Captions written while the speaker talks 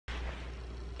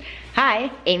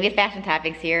Hi, Amy of Fashion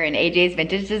Topics here in AJ's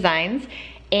Vintage Designs,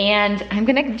 and I'm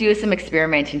gonna do some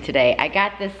experimenting today. I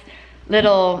got this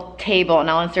little table, and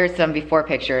I'll insert some before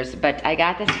pictures, but I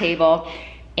got this table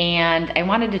and I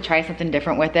wanted to try something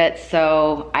different with it,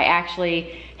 so I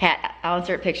actually I'll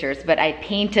insert pictures, but I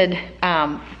painted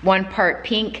one part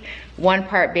pink, one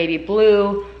part baby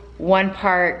blue, one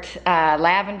part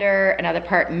lavender, another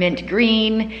part mint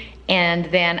green, and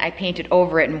then I painted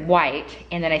over it in white,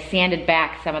 and then I sanded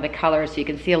back some of the colors so you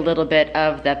can see a little bit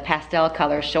of the pastel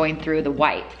colors showing through the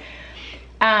white.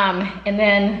 And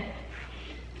then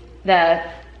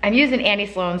I'm using Annie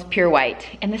Sloan's Pure White,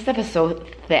 and this stuff is so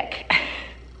thick.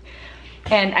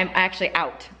 And I'm actually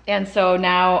out. And so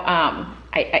now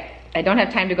I don't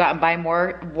have time to go out and buy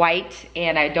more white,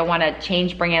 and I don't want to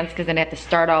change brands because then I have to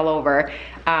start all over.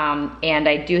 And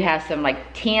I do have some like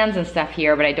tans and stuff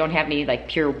here, but I don't have any like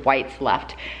pure whites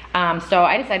left. So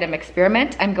I decided to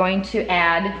experiment. I'm going to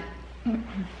add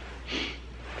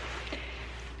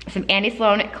some Annie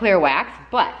Sloan clear wax,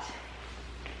 but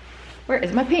where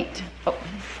is my paint? Oh.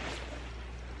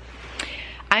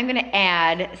 I'm gonna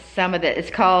add some of it's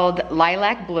called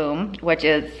Lilac Bloom, which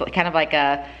is kind of like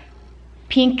a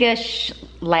pinkish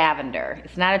lavender.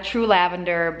 It's not a true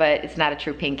lavender, but it's not a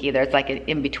true pink either. It's like an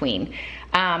in between.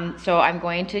 So I'm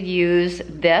going to use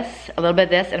this, a little bit of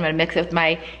this, and I'm gonna mix it with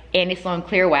my Annie Sloan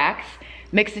clear wax,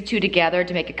 mix the two together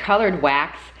to make a colored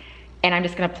wax, and I'm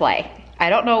just gonna play. I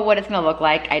don't know what it's gonna look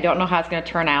like. I don't know how it's gonna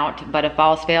turn out, but if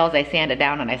all else fails, I sand it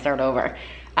down and I start over.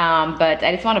 But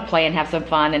I just wanna play and have some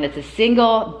fun, and it's a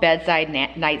single bedside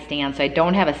nightstand, so I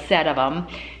don't have a set of them.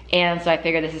 And so I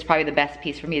figured this is probably the best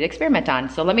piece for me to experiment on.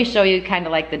 So let me show you kind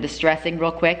of like the distressing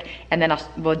real quick, and then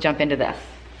we'll jump into this.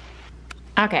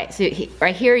 Okay, so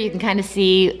right here you can kind of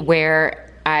see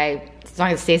where as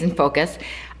long as it stays in focus,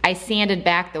 I sanded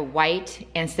back the white.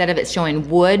 Instead of it showing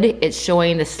wood, it's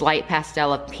showing the slight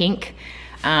pastel of pink.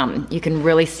 You can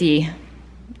really see,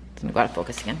 let me go out of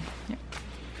focus again. Here.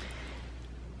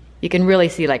 You can really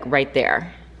see like right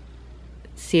there.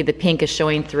 See the pink is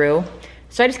showing through.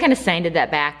 So I just kind of sanded that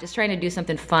back, just trying to do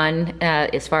something fun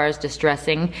as far as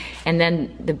distressing. And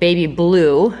then the baby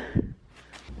blue,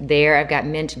 there I've got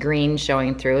mint green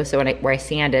showing through. So where I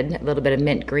sanded, a little bit of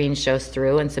mint green shows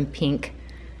through, and some pink.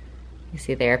 You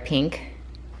see there, pink.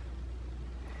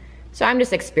 So I'm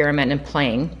just experimenting and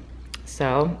playing.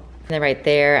 So, and then right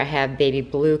there I have baby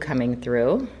blue coming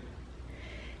through.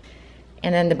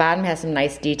 And then the bottom has some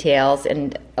nice details,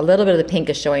 and a little bit of the pink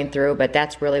is showing through, but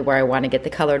that's really where I want to get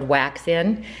the colored wax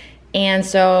in. And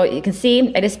so you can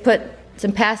see I just put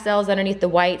some pastels underneath the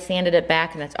white, sanded it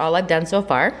back, and that's all I've done so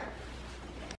far.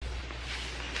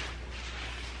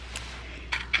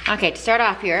 Okay, to start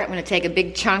off here, I'm going to take a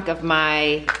big chunk of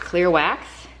my clear wax.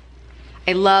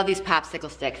 I love these popsicle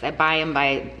sticks. I buy them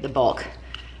by the bulk.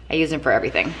 I use them for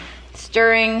everything.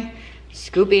 Stirring,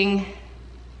 scooping.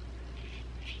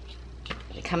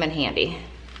 They come in handy.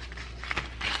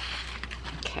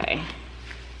 Okay.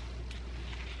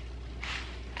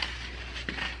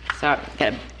 So I've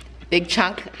got a big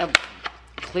chunk of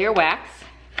clear wax,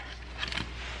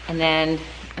 and then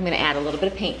I'm going to add a little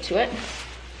bit of paint to it.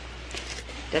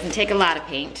 Doesn't take a lot of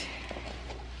paint.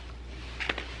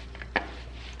 I'm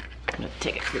going to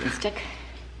take a glue stick.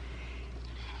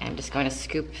 I'm just going to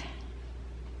scoop.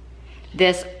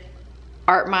 This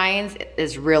Artminds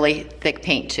is really thick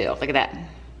paint too. Look at that.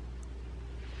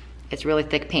 It's really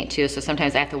thick paint too, so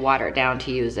sometimes I have to water it down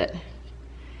to use it.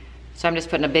 So I'm just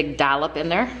putting a big dollop in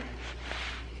there.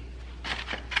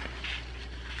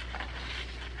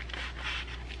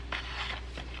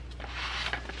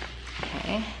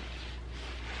 Okay.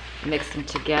 Mix them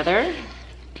together.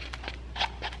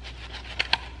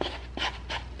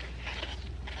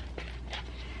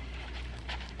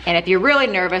 And if you're really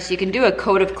nervous, you can do a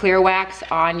coat of clear wax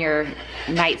on your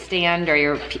nightstand or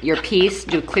your piece.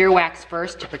 Do clear wax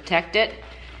first to protect it.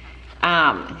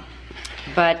 I'm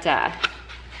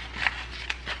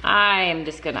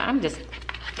just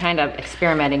kind of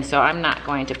experimenting, so I'm not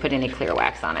going to put any clear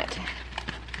wax on it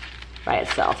by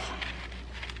itself.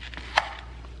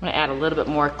 I'm gonna add a little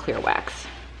bit more clear wax.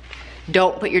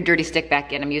 Don't put your dirty stick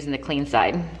back in. I'm using the clean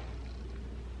side.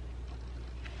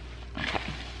 Okay.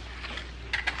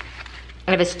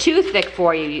 And if it's too thick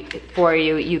for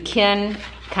you, you can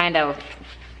kind of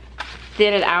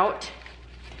thin it out.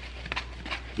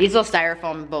 These little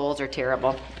styrofoam bowls are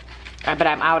terrible, but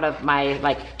I'm out of my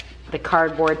the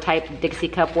cardboard type Dixie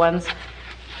cup ones.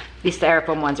 These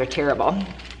styrofoam ones are terrible.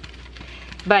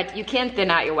 But you can thin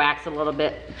out your wax a little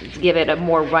bit to give it a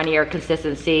more runnier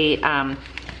consistency.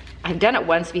 I've done it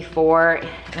once before,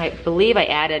 and I believe I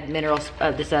added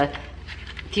just a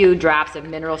few drops of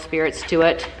mineral spirits to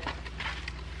it.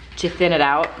 to thin it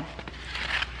out.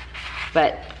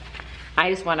 But I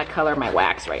just want to color my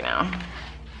wax right now.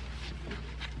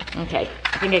 Okay,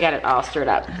 I think I got it all stirred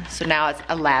up. So now it's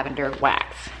a lavender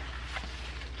wax.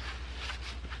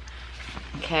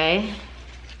 Okay,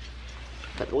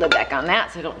 put the lid back on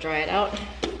that so I don't dry it out.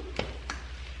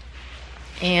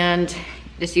 And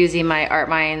just using my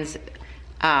Artminds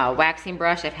waxing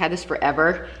brush. I've had this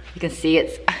forever. You can see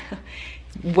it's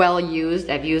well used.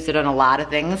 I've used it on a lot of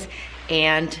things.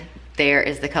 And there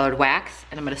is the colored wax.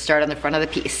 And I'm gonna start on the front of the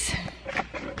piece.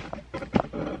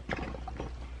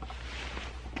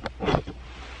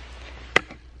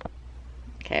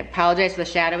 Okay, I apologize for the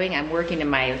shadowing. I'm working in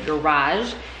my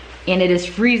garage and it is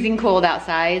freezing cold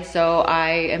outside, so I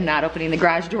am not opening the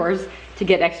garage doors to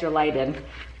get extra light in.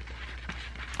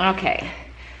 Okay,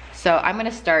 so I'm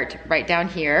gonna start right down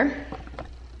here.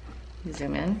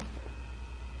 Zoom in.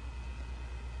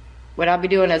 What I'll be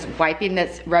doing is wiping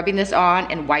this, rubbing this on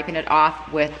and wiping it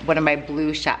off with one of my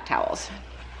blue shop towels.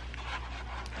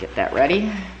 Get that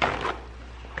ready.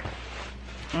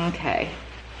 Okay.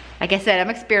 Like I said, I'm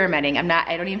experimenting.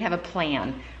 I don't even have a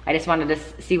plan. I just wanted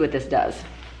to see what this does.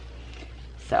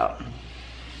 So,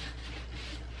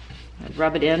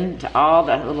 rub it into all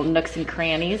the little nooks and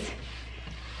crannies.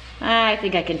 I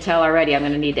think I can tell already I'm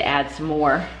gonna need to add some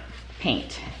more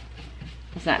paint.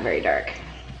 It's not very dark.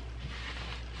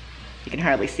 You can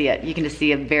hardly see it. You can just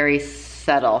see a very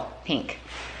subtle pink.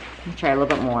 Let me try a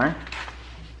little bit more.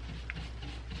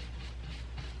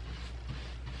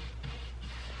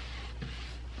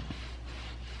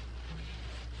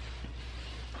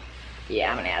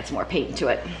 Yeah, I'm gonna add some more paint to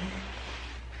it.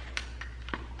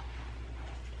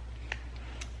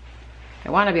 I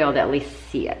wanna be able to at least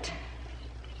see it.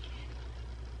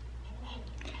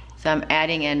 So I'm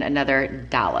adding in another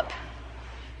dollop.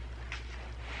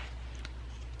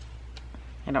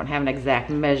 I don't have an exact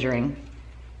measuring.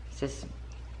 It's just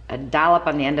a dollop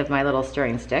on the end of my little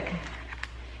stirring stick.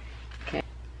 Okay.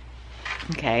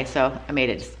 Okay, so I made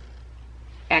it,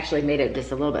 actually made it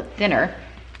just a little bit thinner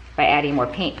by adding more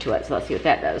paint to it. So let's see what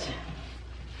that does.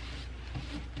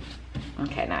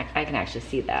 Okay, now I can actually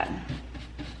see that.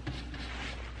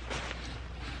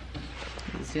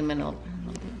 Zoom in a little bit.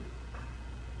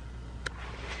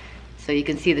 So you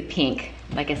can see the pink.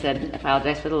 Like I said, I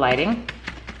apologize for the lighting.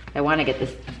 I want to get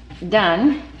this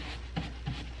done.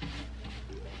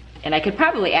 And I could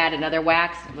probably add another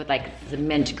wax with like some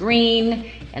mint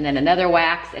green and then another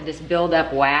wax and just build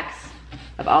up wax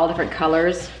of all different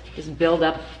colors. Just build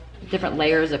up different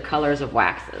layers of colors of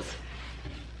waxes.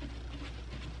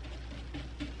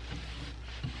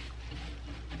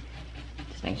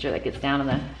 Just make sure that gets down in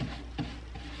the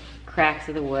cracks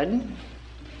of the wood.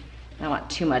 I don't want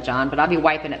too much on, but I'll be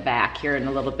wiping it back here in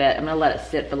a little bit. I'm gonna let it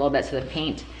sit for a little bit so the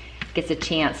paint gets a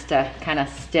chance to kind of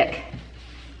stick.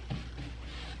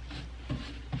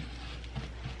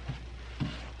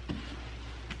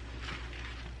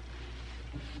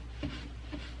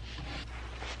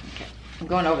 Okay, I'm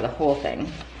going over the whole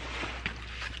thing.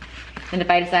 And if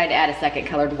I decide to add a second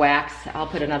colored wax, I'll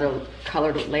put another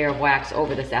colored layer of wax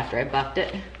over this after I buffed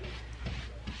it.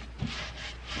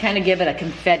 Kind of give it a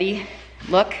confetti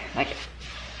look, like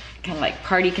kind of like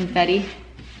party confetti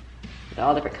with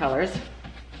all different colors.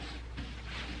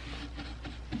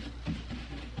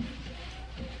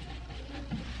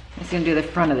 I'm just gonna do the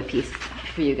front of the piece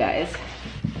for you guys.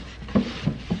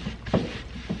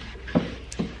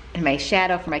 And my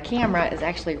shadow for my camera is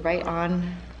actually right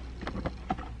on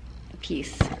the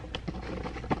piece. Let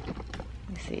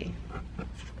me see.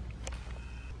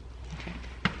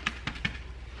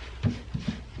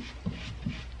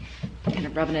 Kind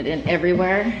of rubbing it in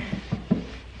everywhere.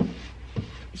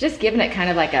 Just giving it kind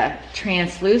of like a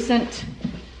translucent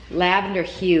lavender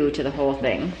hue to the whole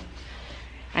thing.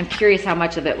 I'm curious how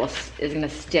much of it is gonna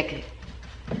stick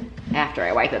after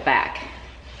I wipe it back.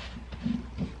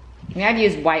 I mean, I've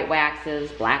used white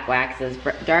waxes, black waxes,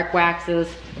 dark waxes.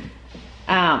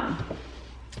 I've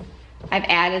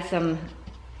added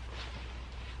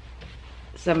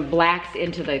some blacks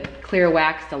into the clear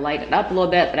wax to lighten it up a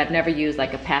little bit, but I've never used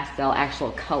like a pastel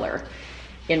actual color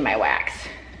in my wax.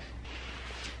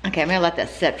 Okay, I'm gonna let that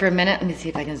sit for a minute. Let me see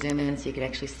if I can zoom in so you can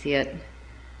actually see it.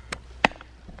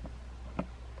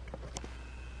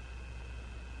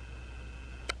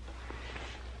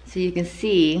 So you can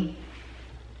see,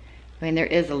 I mean, there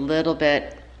is a little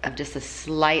bit of just a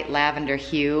slight lavender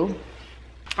hue.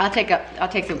 I'll take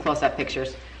some close-up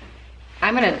pictures.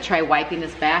 I'm gonna try wiping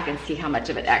this back and see how much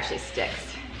of it actually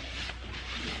sticks.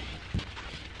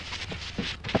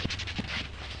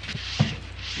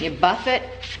 You buff it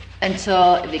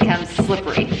until it becomes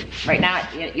slippery. Right now,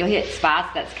 you'll hit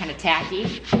spots that's kind of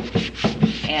tacky,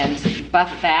 and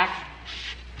buff it back.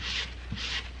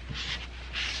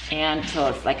 And until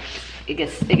it's like, it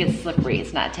gets slippery,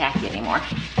 it's not tacky anymore.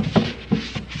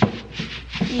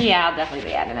 Yeah, I'll definitely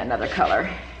be adding another color.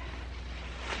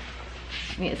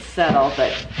 I mean, it's subtle,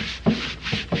 but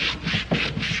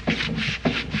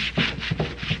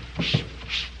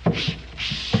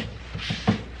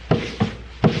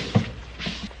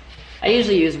I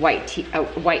usually use a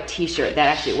white t-shirt. That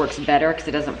actually works better because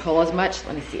it doesn't pull as much.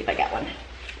 Let me see if I got one.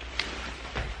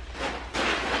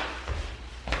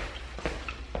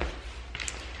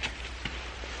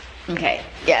 Okay,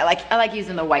 yeah, I like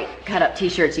using the white cut-up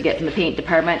t-shirts you get from the paint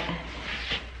department.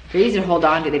 They're easy to hold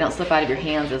on to. They don't slip out of your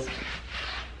hands as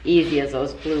easy as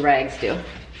those blue rags do.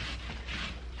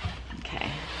 Okay.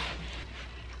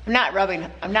 I'm not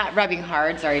rubbing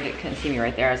hard. Sorry, you couldn't see me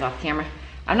right there. I was off camera.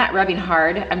 I'm not rubbing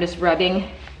hard. I'm just rubbing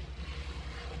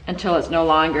until it's no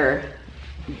longer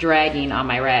dragging on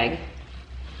my rag.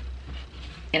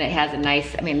 And it has a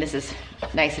nice, I mean, this is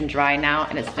nice and dry now,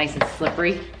 and it's nice and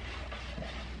slippery.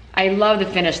 I love the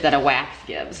finish that a wax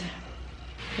gives.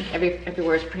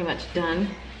 Everywhere is pretty much done.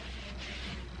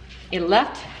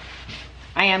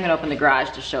 I am gonna open the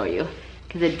garage to show you,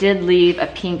 because it did leave a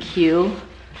pink hue,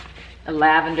 a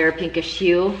lavender pinkish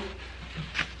hue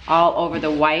all over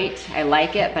the white. I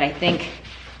like it, but I think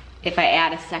if I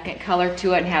add a second color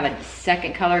to it and have a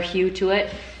second color hue to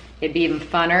it, it'd be even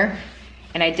funner.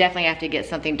 And I definitely have to get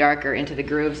something darker into the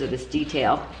grooves of this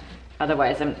detail.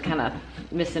 Otherwise, I'm kind of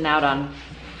missing out on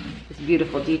this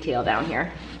beautiful detail down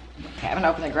here. Okay, I'm gonna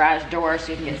open the garage door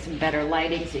so you can get some better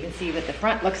lighting so you can see what the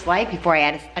front looks like before I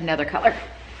add another color.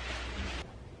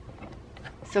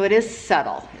 So it is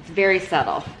subtle, it's very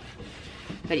subtle.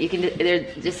 But you can,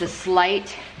 there's just a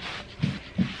slight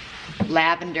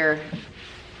lavender,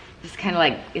 just kind of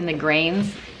like in the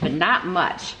grains, but not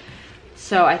much.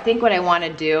 So I think what I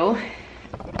wanna do,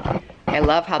 I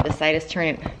love how this side is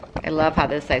turning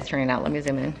out. Let me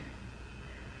zoom in.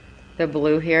 The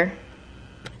blue here.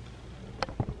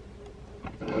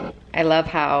 I love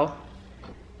how,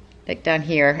 like down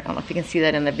here, I don't know if you can see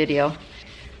that in the video.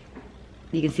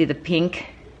 You can see the pink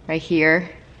right here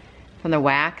from the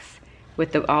wax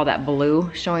with all that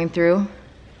blue showing through.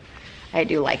 I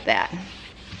do like that.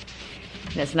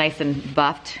 And it's nice and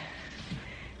buffed.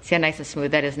 See how nice and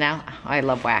smooth that is now? I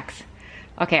love wax.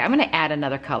 Okay, I'm gonna add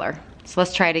another color. So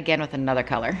let's try it again with another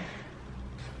color.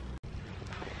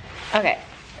 Okay,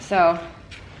 so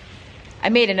I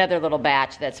made another little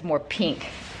batch that's more pink.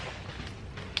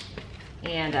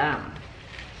 And I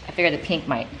figured the pink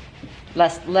might,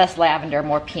 less lavender,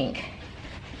 more pink.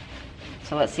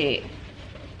 So let's see,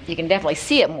 you can definitely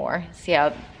see it more. See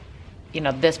how, you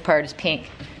know, this part is pink.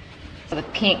 So the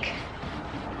pink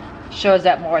shows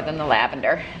up more than the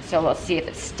lavender. So let's see if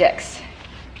it sticks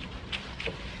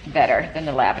better than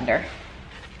the lavender.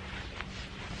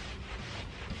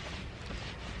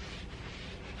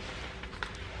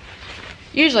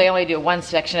 Usually I only do one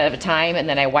section at a time and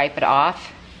then I wipe it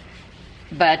off.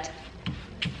 But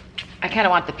I kind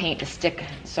of want the paint to stick,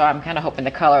 so I'm kind of hoping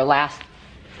the color lasts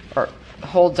or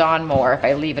holds on more if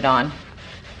I leave it on.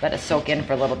 Let it soak in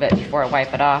for a little bit before I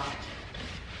wipe it off.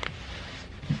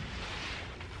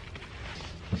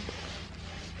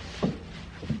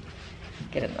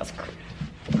 Get in those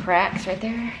cracks right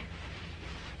there.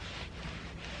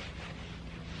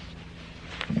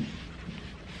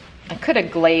 I could have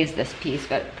glazed this piece,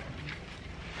 but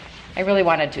I really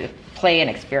wanted to play and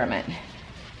experiment.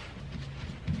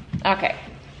 Okay,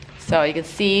 so you can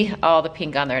see all the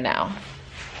pink on there now.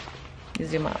 You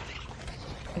zoom up,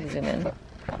 you zoom in.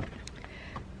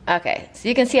 Okay, so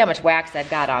you can see how much wax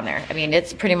I've got on there. I mean,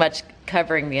 it's pretty much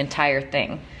covering the entire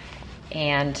thing.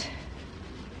 And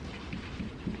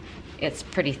it's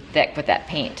pretty thick with that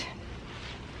paint.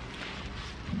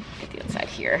 Get the inside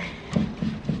here.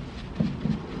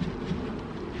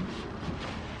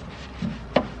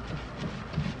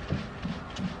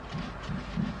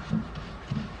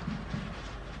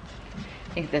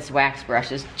 I think this wax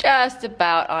brush is just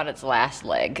about on its last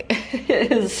leg.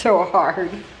 It is so hard.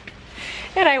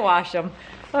 And I wash them.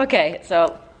 Okay,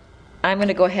 so I'm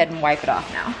gonna go ahead and wipe it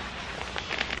off now.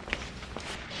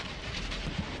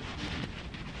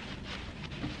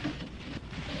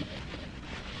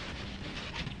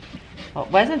 Well,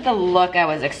 it wasn't the look I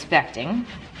was expecting.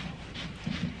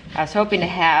 I was hoping to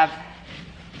have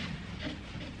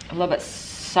a little bit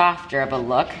softer of a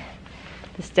look.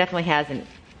 This definitely has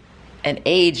an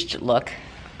aged look,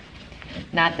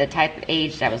 not the type of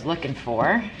aged I was looking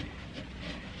for.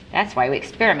 That's why we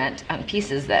experiment on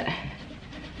pieces that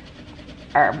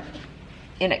are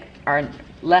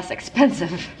less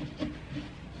expensive,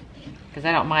 because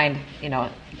I don't mind, you know,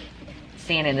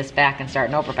 sanding this back and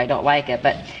starting over if I don't like it.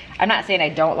 But I'm not saying I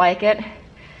don't like it.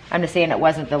 I'm just saying it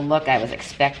wasn't the look I was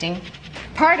expecting.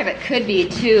 Part of it could be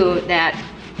too that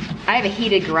I have a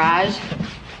heated garage.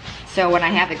 So when I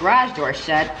have the garage door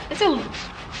shut, it's a,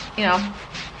 you know,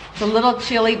 it's a little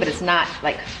chilly, but it's not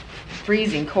like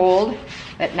freezing cold.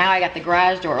 But now I got the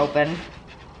garage door open.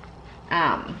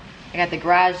 I got the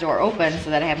garage door open so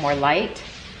that I have more light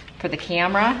for the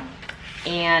camera.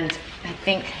 And I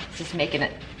think it's just making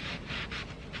it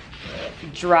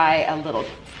dry a little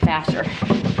faster.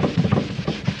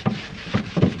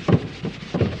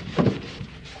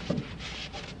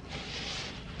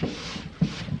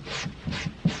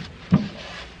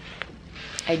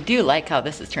 I do like how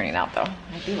this is turning out though.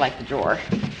 I do like the drawer.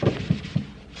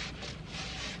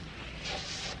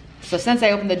 So since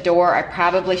I opened the door, I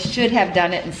probably should have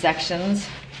done it in sections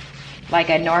like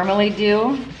I normally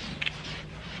do.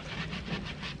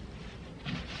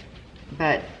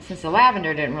 But since the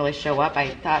lavender didn't really show up,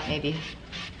 I thought maybe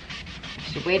I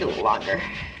should wait a little longer.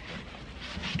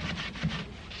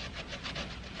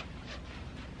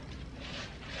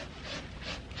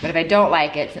 But if I don't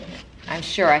like it, I'm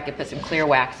sure I could put some clear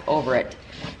wax over it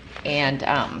and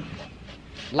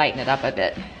lighten it up a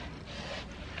bit.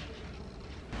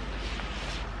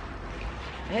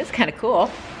 It's kind of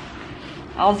cool.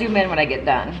 I'll zoom in when I get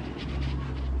done.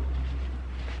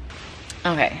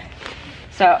 Okay,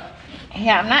 so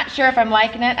yeah, I'm not sure if I'm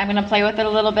liking it. I'm gonna play with it a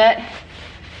little bit.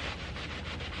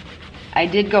 I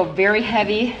did go very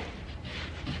heavy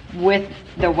with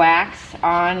the wax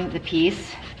on the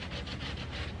piece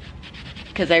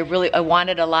because I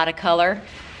wanted a lot of color.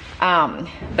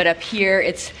 But up here,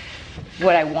 it's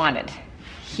what I wanted.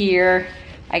 Here,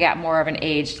 I got more of an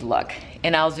aged look,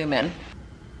 and I'll zoom in.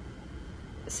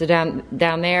 So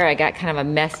down there, I got kind of a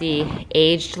messy,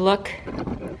 aged look.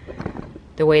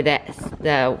 The way that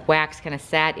the wax kind of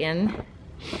sat in.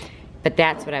 But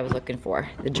that's what I was looking for.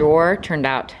 The drawer turned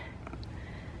out,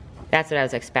 that's what I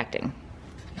was expecting.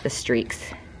 The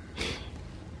streaks.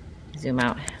 Zoom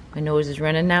out. My nose is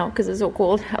running now because it's so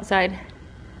cold outside.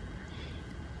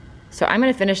 So I'm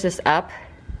gonna finish this up.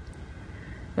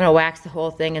 I'm gonna wax the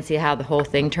whole thing and see how the whole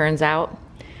thing turns out.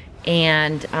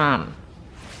 And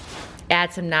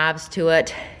add some knobs to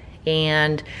it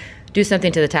and do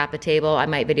something to the top of the table. I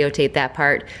might videotape that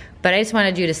part, but I just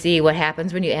wanted you to see what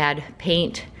happens when you add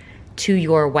paint to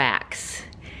your wax.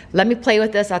 Let me play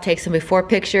with this. I'll take some before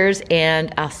pictures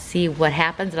and I'll see what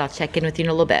happens, and I'll check in with you in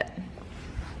a little bit.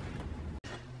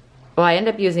 Well, I end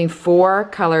up using 4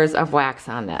 colors of wax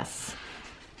on this,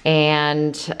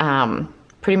 and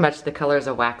pretty much the colors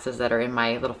of waxes that are in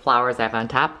my little flowers I have on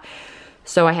top.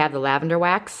 So I have the lavender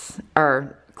wax,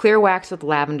 or clear wax with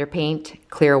lavender paint,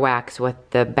 clear wax with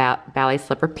the Ballet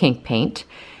Slipper pink paint,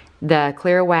 the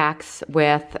clear wax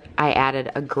with, I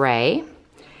added a gray,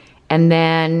 and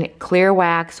then clear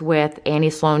wax with Annie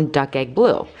Sloan Duck Egg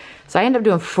Blue. So I ended up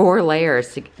doing 4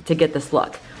 layers to get this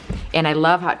look. And I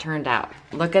love how it turned out.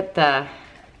 Look at the,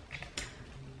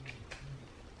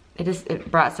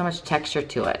 it brought so much texture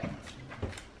to it.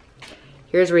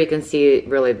 Here's where you can see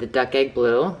really the Duck Egg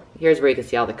Blue. Here's where you can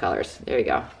see all the colors. There you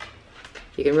go.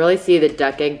 You can really see the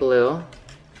Duck Egg Blue,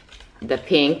 the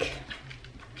pink,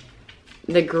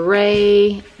 the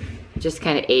gray just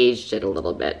kind of aged it a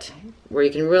little bit. Where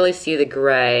you can really see the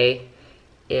gray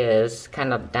is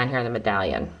kind of down here in the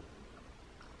medallion.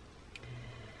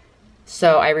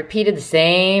 So I repeated the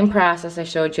same process I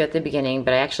showed you at the beginning,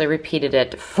 but I actually repeated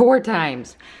it 4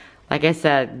 times. Like I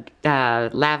said,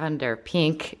 lavender,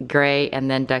 pink, gray,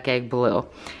 and then Duck Egg Blue.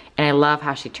 And I love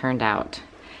how she turned out.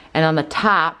 And on the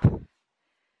top,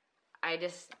 I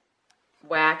just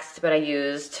waxed, but I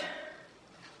used,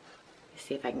 let's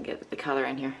see if I can get the color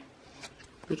in here.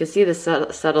 You can see the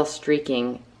subtle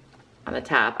streaking on the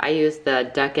top. I used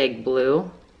the Duck Egg Blue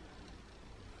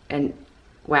and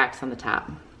wax on the top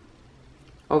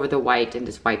over the white and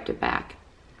just wiped it back.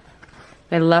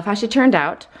 I love how she turned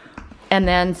out. And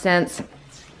then since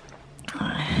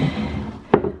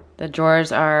the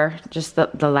drawers are just the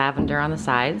lavender on the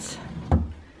sides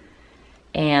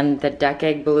and the Duck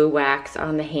Egg Blue wax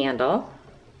on the handle.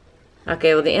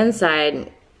 Okay, well the inside,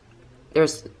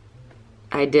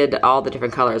 I did all the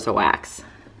different colors of wax.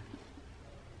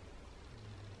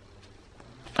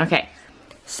 Okay,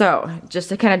 so just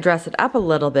to kind of dress it up a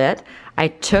little bit, I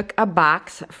took a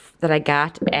box that I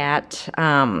got at,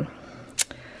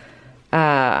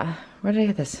 where did I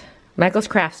get this? Michael's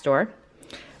Craft Store.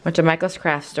 Went to Michael's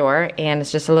Craft Store, and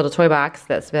it's just a little toy box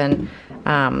that's been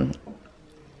kind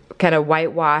of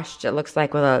whitewashed. It looks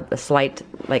like with a slight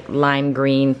like lime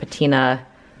green patina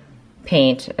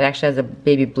paint. It actually has a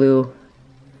baby blue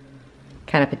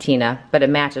kind of patina, but it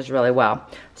matches really well.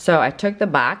 So I took the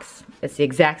box, it's the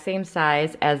exact same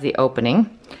size as the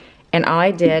opening, and all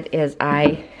I did is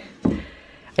I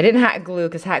didn't hot glue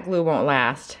because hot glue won't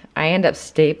last. I end up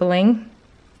stapling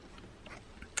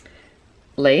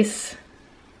lace,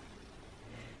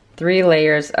 3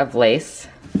 layers of lace.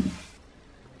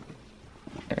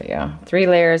 There we go, 3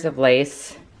 layers of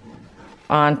lace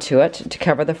onto it to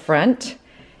cover the front,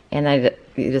 and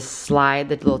you just slide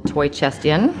the little toy chest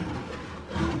in.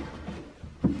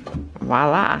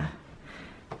 Voila!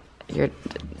 Your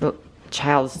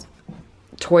child's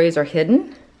toys are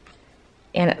hidden,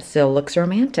 and it still looks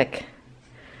romantic.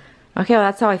 Okay, well,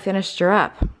 that's how I finished her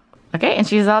up. Okay, and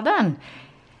she's all done.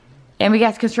 And we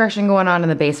got construction going on in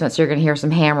the basement, so you're gonna hear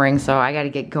some hammering, so I gotta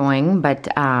get going. But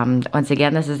once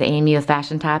again, this is Amy with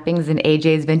Fashion Toppings and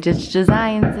AJ's Vintage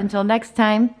Designs. Until next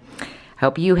time,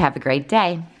 hope you have a great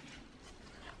day.